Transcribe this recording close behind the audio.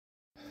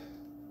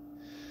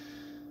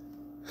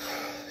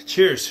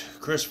Cheers,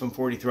 Chris from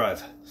 40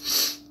 Thrive.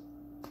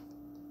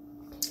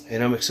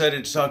 And I'm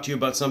excited to talk to you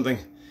about something.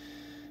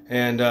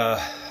 And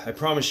I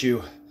promise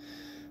you,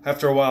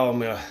 after a while, I'm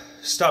going to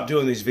stop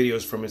doing these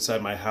videos from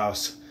inside my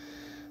house.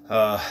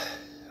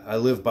 I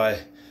live by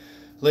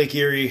Lake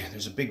Erie.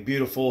 There's a big,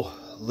 beautiful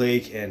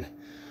lake and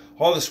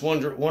all this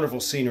wonderful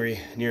scenery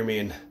near me.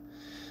 And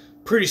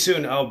pretty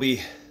soon I'll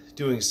be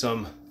doing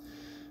some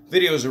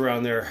videos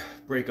around there,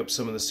 break up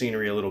some of the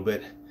scenery a little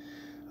bit.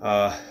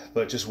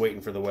 But just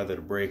waiting for the weather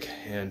to break.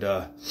 And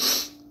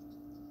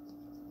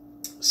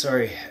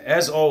sorry,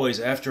 as always,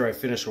 after I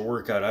finish a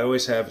workout, I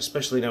always have,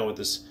 especially now with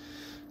this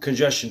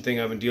congestion thing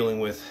I've been dealing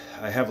with,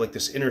 I have like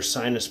this inner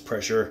sinus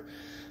pressure.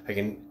 I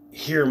can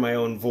hear my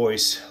own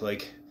voice.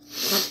 Like,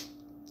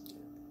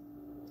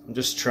 I'm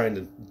just trying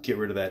to get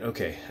rid of that.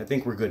 Okay, I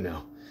think we're good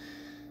now.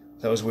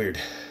 That was weird.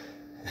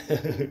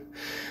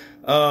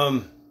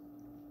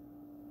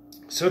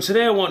 So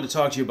today I wanted to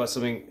talk to you about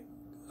something.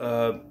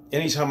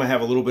 Anytime I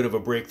have a little bit of a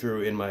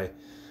breakthrough in my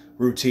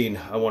routine,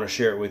 I want to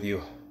share it with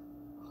you.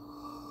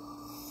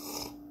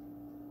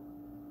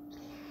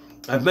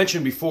 I've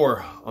mentioned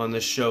before on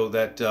this show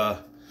that,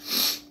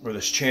 or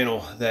this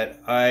channel, that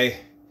I've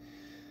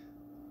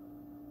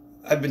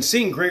been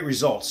seeing great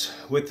results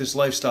with this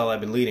lifestyle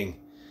I've been leading,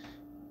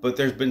 but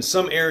there's been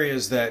some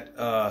areas that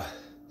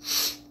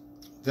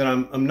that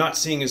I'm not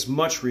seeing as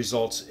much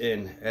results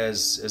in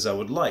as I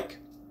would like.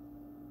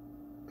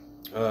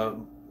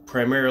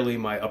 Primarily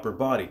my upper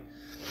body.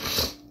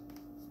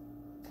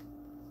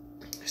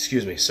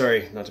 Excuse me,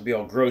 sorry not to be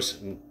all gross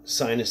and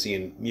sinusy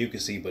and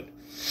mucusy, but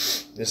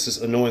this is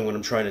annoying when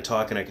I'm trying to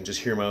talk and I can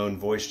just hear my own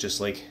voice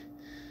just like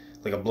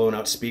a blown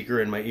out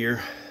speaker in my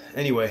ear.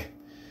 Anyway,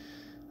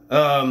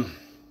 well,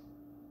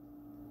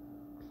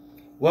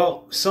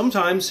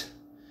 sometimes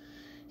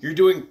you're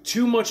doing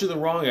too much of the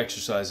wrong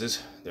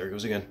exercises, there it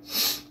goes again,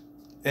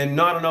 and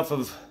not enough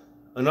of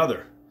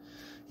another.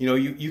 You know,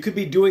 you could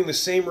be doing the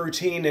same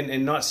routine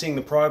and not seeing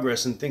the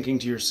progress and thinking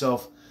to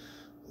yourself,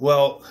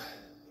 well,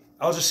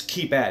 I'll just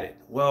keep at it.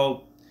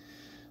 Well,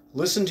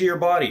 listen to your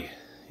body,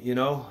 you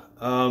know.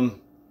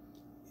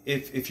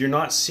 If you're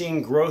not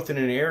seeing growth in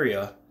an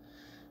area,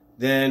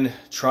 then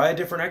try a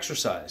different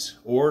exercise.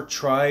 Or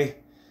try,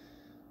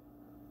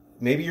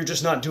 maybe you're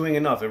just not doing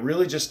enough. It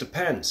really just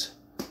depends.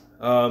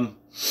 I've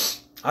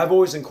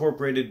always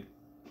incorporated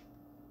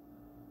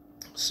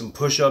some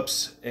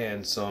push-ups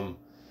and some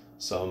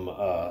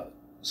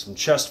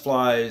chest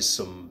flies,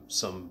 some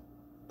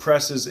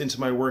presses into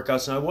my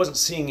workouts, and I wasn't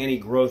seeing any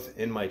growth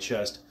in my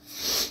chest.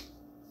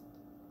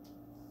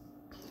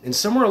 And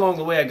somewhere along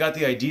the way, I got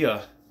the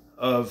idea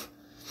of,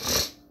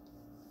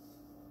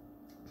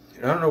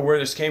 I don't know where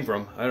this came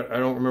from. I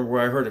don't remember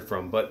where I heard it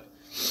from, but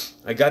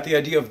I got the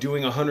idea of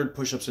doing 100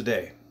 push-ups a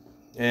day.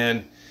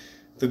 And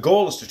the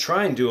goal is to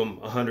try and do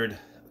them 100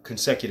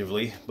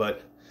 consecutively,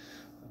 but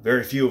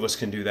very few of us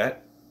can do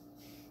that.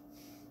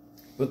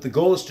 But the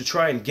goal is to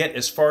try and get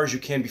as far as you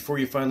can before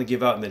you finally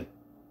give out, and then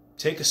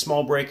take a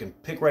small break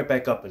and pick right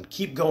back up and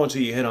keep going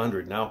until you hit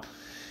 100. Now, in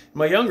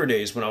my younger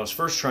days, when I was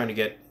first trying to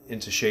get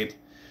into shape,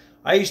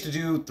 I used to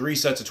do 3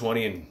 sets of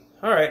 20 and,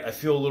 all right, I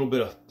feel a little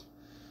bit of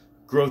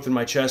growth in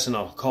my chest and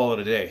I'll call it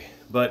a day.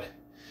 But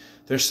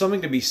there's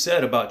something to be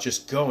said about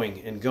just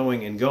going and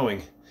going and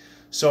going.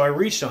 So I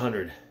reached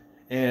 100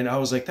 and I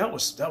was like, that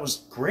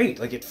was great.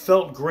 Like, it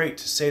felt great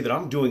to say that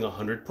I'm doing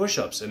 100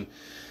 push-ups. And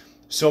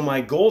so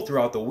my goal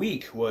throughout the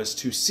week was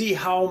to see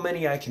how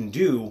many I can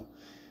do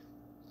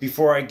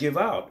before I give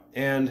out.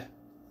 And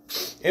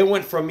it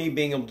went from me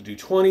being able to do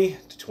 20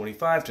 to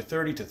 25 to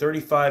 30 to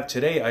 35.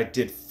 Today I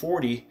did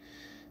 40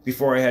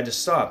 before I had to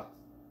stop.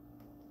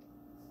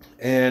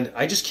 And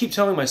I just keep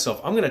telling myself,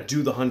 I'm going to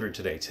do the 100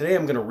 today. Today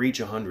I'm going to reach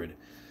 100,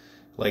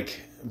 like,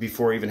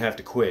 before I even have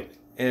to quit.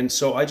 And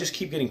so I just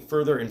keep getting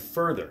further and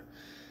further.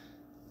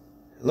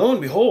 Lo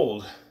and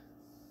behold,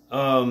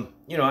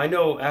 you know, I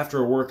know after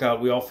a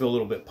workout we all feel a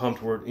little bit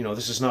pumped.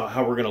 This is not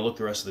how we're going to look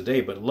the rest of the day.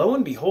 But lo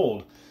and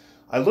behold,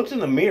 I looked in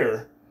the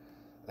mirror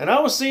and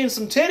I was seeing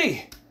some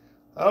titty.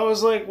 I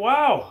was like,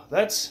 wow,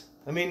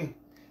 I mean,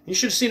 you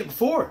should have seen it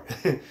before.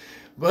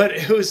 But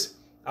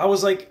I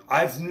was like,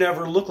 I've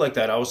never looked like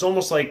that. I was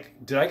almost like,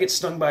 did I get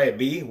stung by a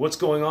bee? What's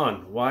going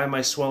on? Why am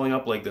I swelling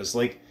up like this?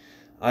 Like,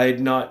 I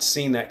had not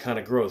seen that kind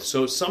of growth.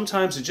 So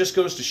sometimes it just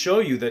goes to show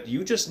you that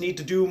you just need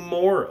to do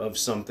more of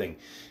something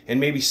and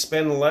maybe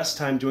spend less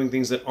time doing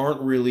things that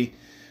aren't really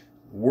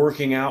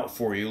working out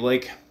for you.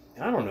 Like,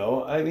 I don't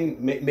know. I mean,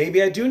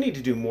 maybe I do need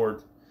to do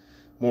more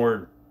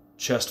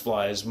chest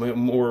flies,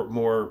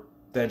 more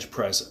bench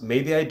press.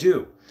 Maybe I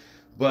do.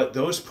 But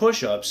those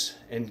push-ups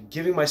and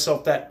giving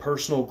myself that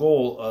personal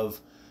goal of,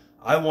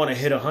 I want to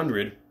hit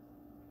 100,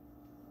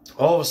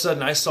 all of a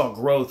sudden I saw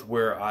growth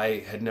where I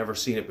had never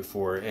seen it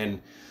before,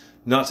 and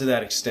not to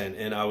that extent.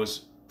 And I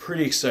was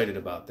pretty excited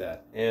about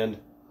that. And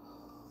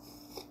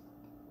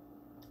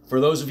for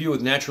those of you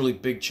with naturally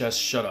big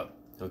chests, shut up,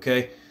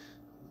 okay?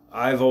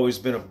 I've always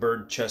been a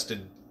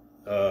bird-chested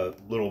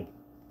little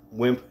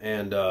wimp,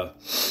 and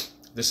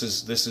this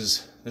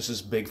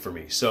is big for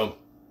me. So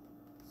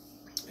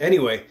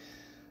anyway,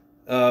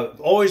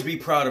 Always be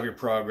proud of your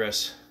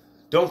progress.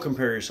 Don't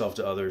compare yourself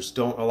to others.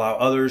 Don't allow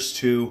others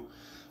to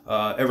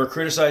ever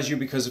criticize you,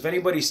 because if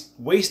anybody's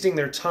wasting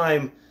their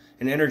time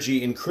and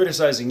energy in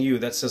criticizing you,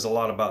 that says a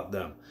lot about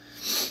them.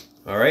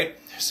 All right?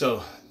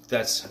 So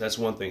that's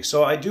one thing.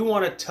 So I do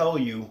want to tell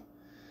you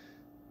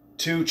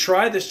to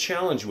try this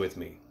challenge with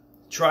me.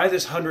 Try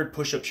this 100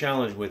 push-up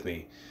challenge with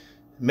me.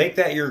 Make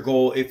that your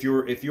goal. If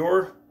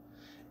you're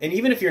and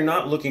even if you're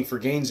not looking for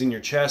gains in your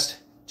chest,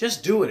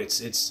 just do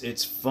it.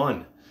 It's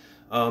fun.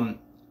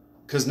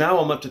 Because now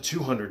I'm up to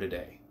 200 a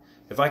day.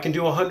 If I can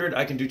do 100,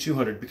 I can do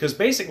 200. Because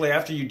basically,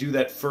 after you do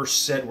that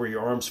first set where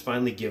your arms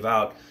finally give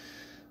out,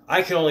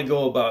 I can only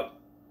go about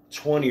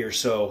 20 or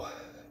so,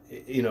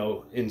 you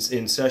know, in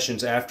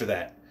sessions after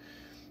that.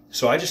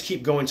 So I just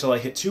keep going till I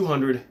hit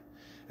 200, and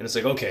it's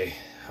like, okay,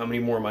 how many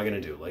more am I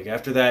going to do? Like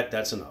after that,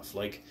 that's enough.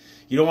 Like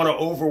you don't want to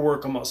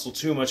overwork a muscle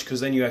too much, because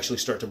then you actually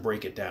start to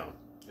break it down,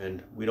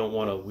 and we don't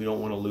want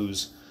to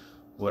lose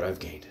what I've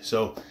gained.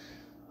 So.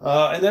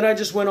 And then I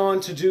just went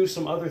on to do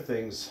some other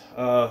things,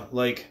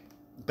 like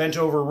bent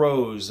over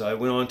rows. I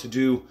went on to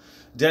do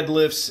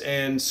deadlifts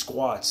and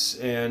squats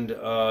and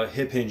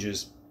hip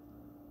hinges.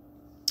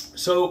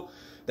 So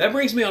that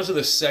brings me on to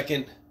the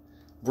second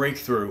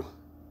breakthrough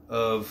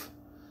of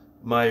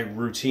my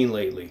routine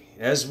lately.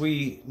 As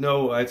we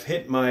know, I've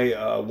hit my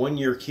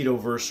 1-year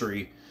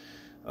ketoversary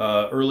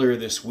earlier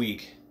this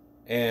week,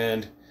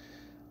 and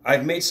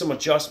I've made some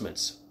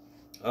adjustments.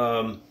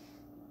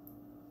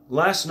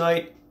 Last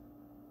night,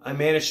 I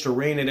managed to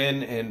rein it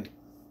in and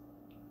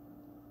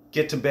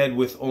get to bed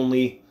with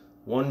only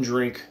one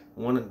drink,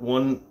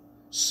 one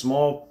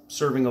small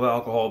serving of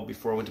alcohol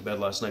before I went to bed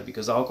last night,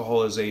 because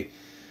alcohol is a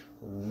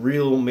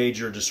real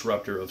major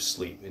disruptor of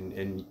sleep,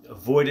 and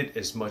avoid it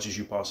as much as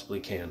you possibly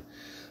can.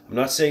 I'm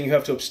not saying you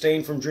have to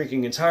abstain from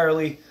drinking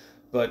entirely,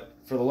 but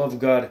for the love of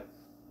God,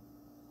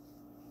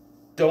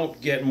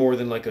 don't get more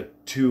than like a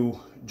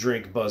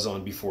 2-drink buzz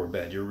on before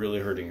bed. You're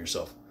really hurting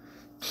yourself.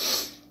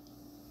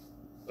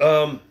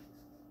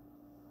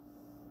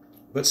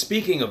 But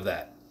speaking of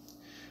that,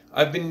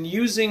 I've been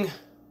using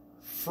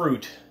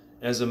fruit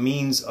as a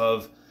means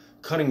of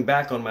cutting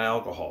back on my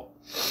alcohol.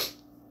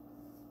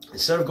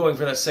 Instead of going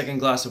for that second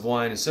glass of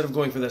wine, instead of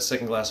going for that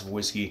second glass of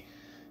whiskey,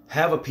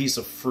 have a piece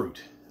of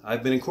fruit.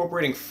 I've been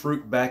incorporating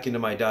fruit back into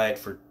my diet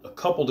for a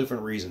couple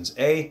different reasons.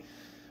 Ketosis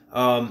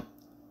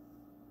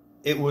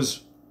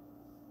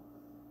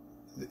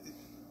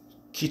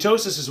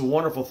is a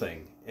wonderful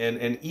thing,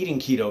 and eating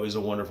keto is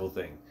a wonderful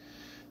thing.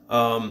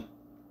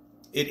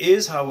 It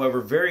is, however,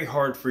 very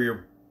hard for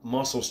your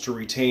muscles to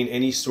retain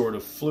any sort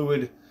of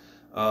fluid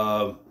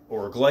or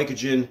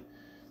glycogen.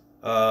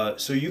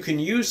 So you can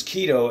use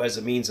keto as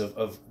a means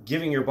of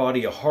giving your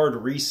body a hard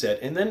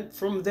reset, and then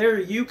from there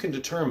you can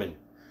determine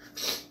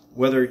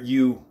whether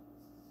you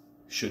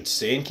should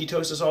stay in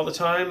ketosis all the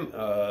time,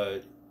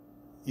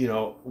 you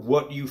know,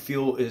 what you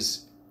feel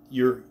is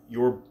your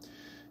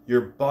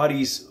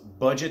body's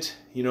budget,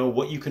 you know,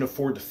 what you can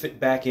afford to fit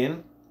back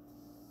in.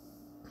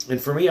 And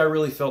for me, I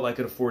really felt I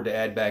could afford to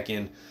add back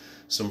in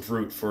some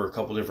fruit for a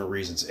couple different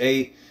reasons.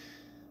 I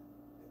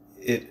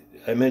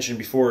mentioned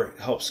before, it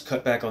helps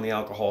cut back on the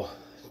alcohol.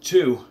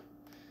 2,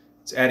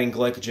 it's adding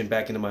glycogen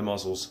back into my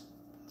muscles.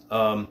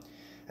 And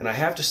I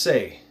have to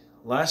say,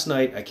 last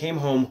night I came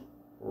home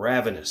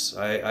ravenous.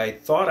 I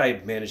thought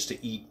I'd managed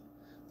to eat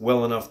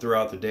well enough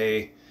throughout the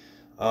day.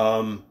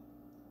 And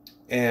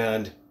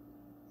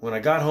when I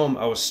got home,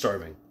 I was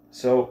starving.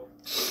 So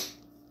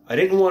I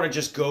didn't want to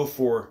just go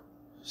for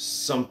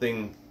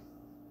something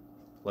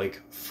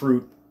like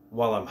fruit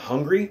while I'm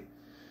hungry,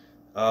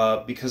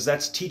 because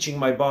that's teaching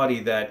my body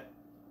that,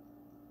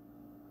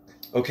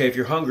 okay, if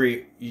you're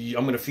hungry,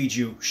 I'm going to feed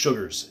you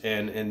sugars,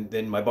 and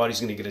then my body's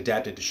going to get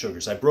adapted to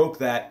sugars. I broke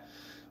that.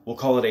 We'll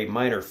call it a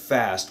minor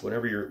fast.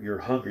 Whenever you're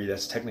hungry,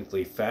 that's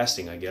technically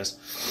fasting, I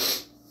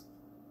guess.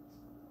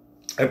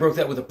 I broke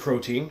that with a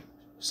protein,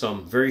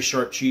 some very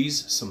sharp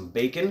cheese, some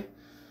bacon,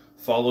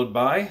 followed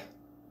by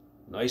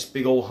nice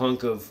big old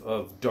hunk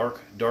of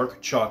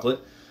dark chocolate,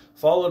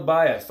 followed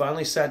by, I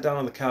finally sat down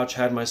on the couch,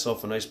 had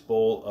myself a nice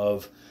bowl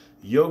of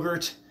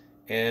yogurt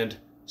and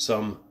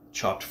some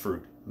chopped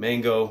fruit.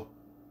 Mango,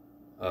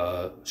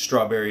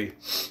 strawberry,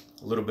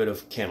 a little bit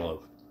of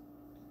cantaloupe.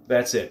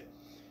 That's it.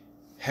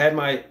 Had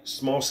my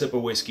small sip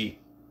of whiskey,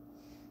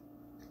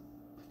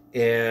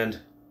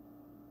 and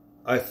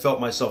I felt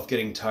myself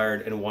getting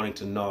tired and wanting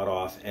to nod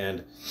off,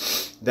 and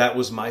that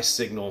was my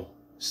signal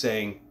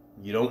saying,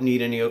 you don't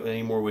need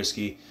any more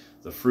whiskey.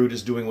 The fruit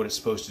is doing what it's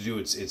supposed to do.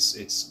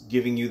 It's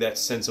giving you that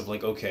sense of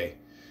like, okay,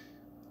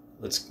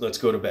 let's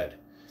go to bed.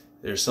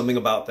 There's something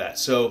about that.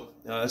 So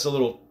that's a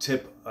little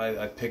tip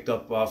I picked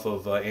up off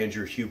of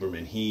Andrew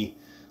Huberman. He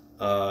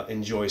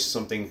enjoys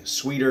something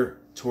sweeter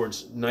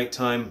towards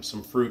nighttime,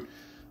 some fruit,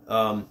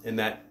 and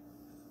that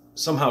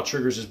somehow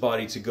triggers his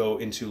body to go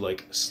into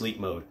like sleep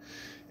mode.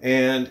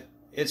 And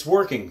it's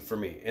working for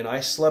me. And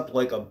I slept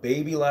like a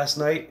baby last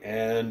night,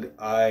 and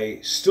I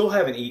still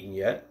haven't eaten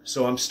yet.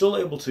 So I'm still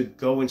able to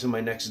go into my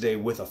next day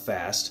with a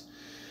fast.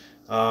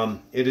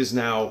 It is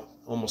now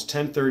almost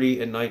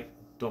 10:30 at night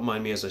Don't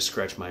mind me as I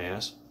scratch my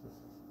ass.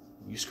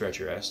 You scratch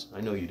your ass. I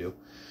know you do.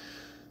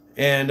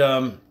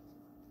 And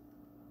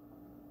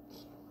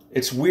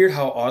it's weird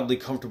how oddly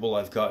comfortable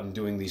I've gotten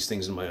doing these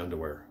things in my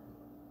underwear.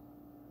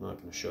 I'm not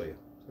going to show you.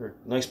 They're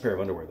a nice pair of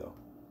underwear, though.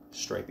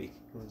 Stripey.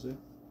 What is it?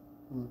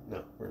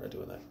 No, we're not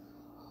doing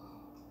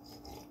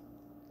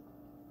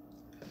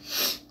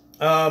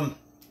that.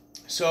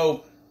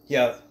 So,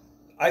 yeah,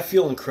 I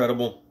feel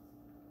incredible.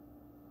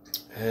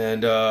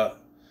 And,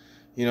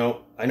 you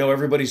know, I know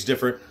everybody's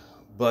different,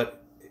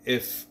 but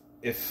if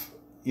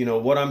you know,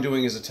 what I'm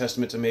doing is a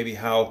testament to maybe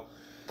how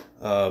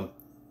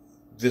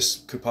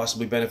this could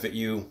possibly benefit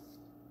you,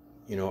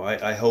 you know,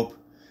 I hope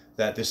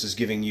that this is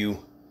giving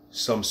you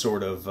some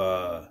sort of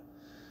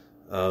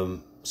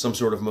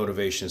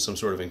motivation, some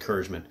sort of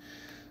encouragement.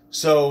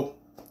 So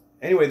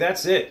anyway,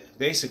 that's it.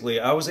 Basically,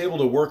 I was able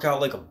to work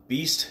out like a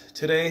beast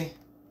today.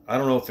 I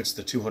don't know if it's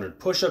the 200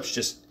 push-ups,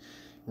 just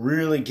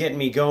really getting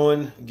me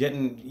going,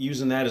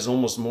 using that as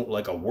almost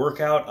like a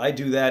workout. I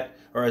do that,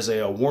 or as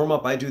a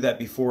warm-up. I do that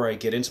before I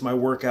get into my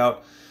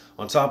workout,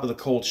 on top of the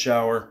cold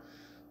shower.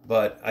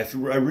 But I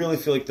really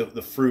feel like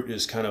the fruit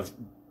is kind of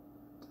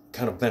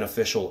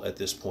beneficial at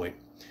this point.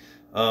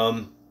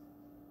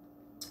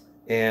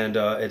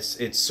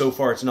 It's so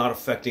far it's not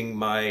affecting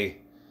my.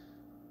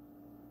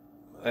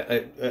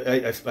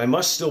 I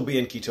must still be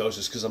in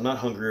ketosis because I'm not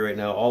hungry right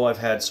now. All I've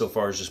had so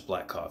far is just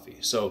black coffee.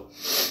 So,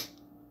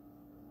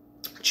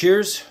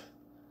 cheers.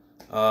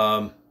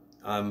 I'm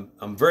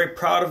very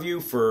proud of you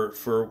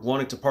for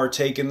wanting to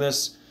partake in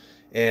this,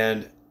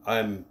 and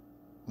I'm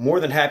more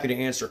than happy to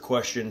answer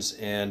questions.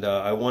 And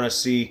I want to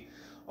see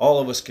all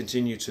of us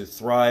continue to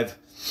thrive.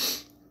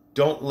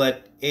 Don't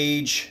let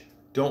age,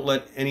 don't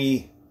let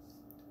any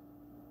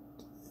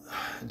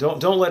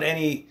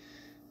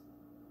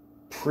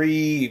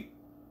preconceived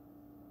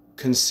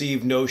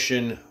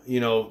notion,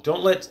 you know,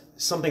 don't let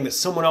something that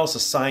someone else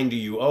assigned to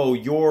you, oh,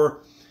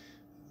 you're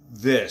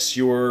this,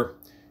 you're,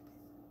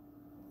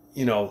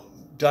 you know,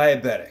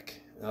 diabetic,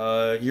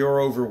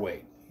 you're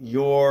overweight,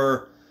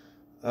 you're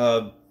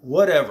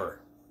whatever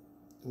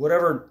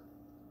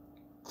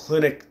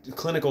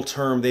clinical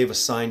term they've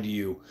assigned to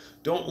you,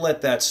 don't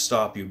let that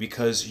stop you,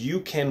 because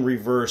you can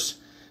reverse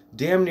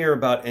damn near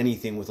about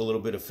anything with a little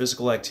bit of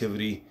physical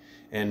activity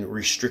and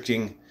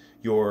restricting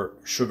your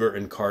sugar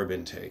and carb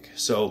intake.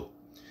 So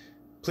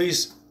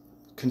please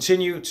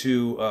continue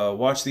to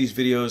watch these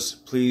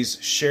videos. Please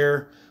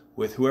share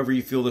with whoever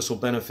you feel this will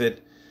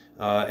benefit.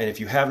 And if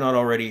you have not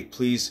already,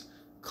 please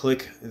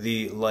click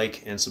the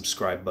like and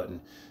subscribe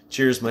button.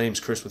 Cheers. My name's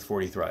Chris with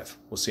 40 Thrive.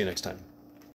 We'll see you next time.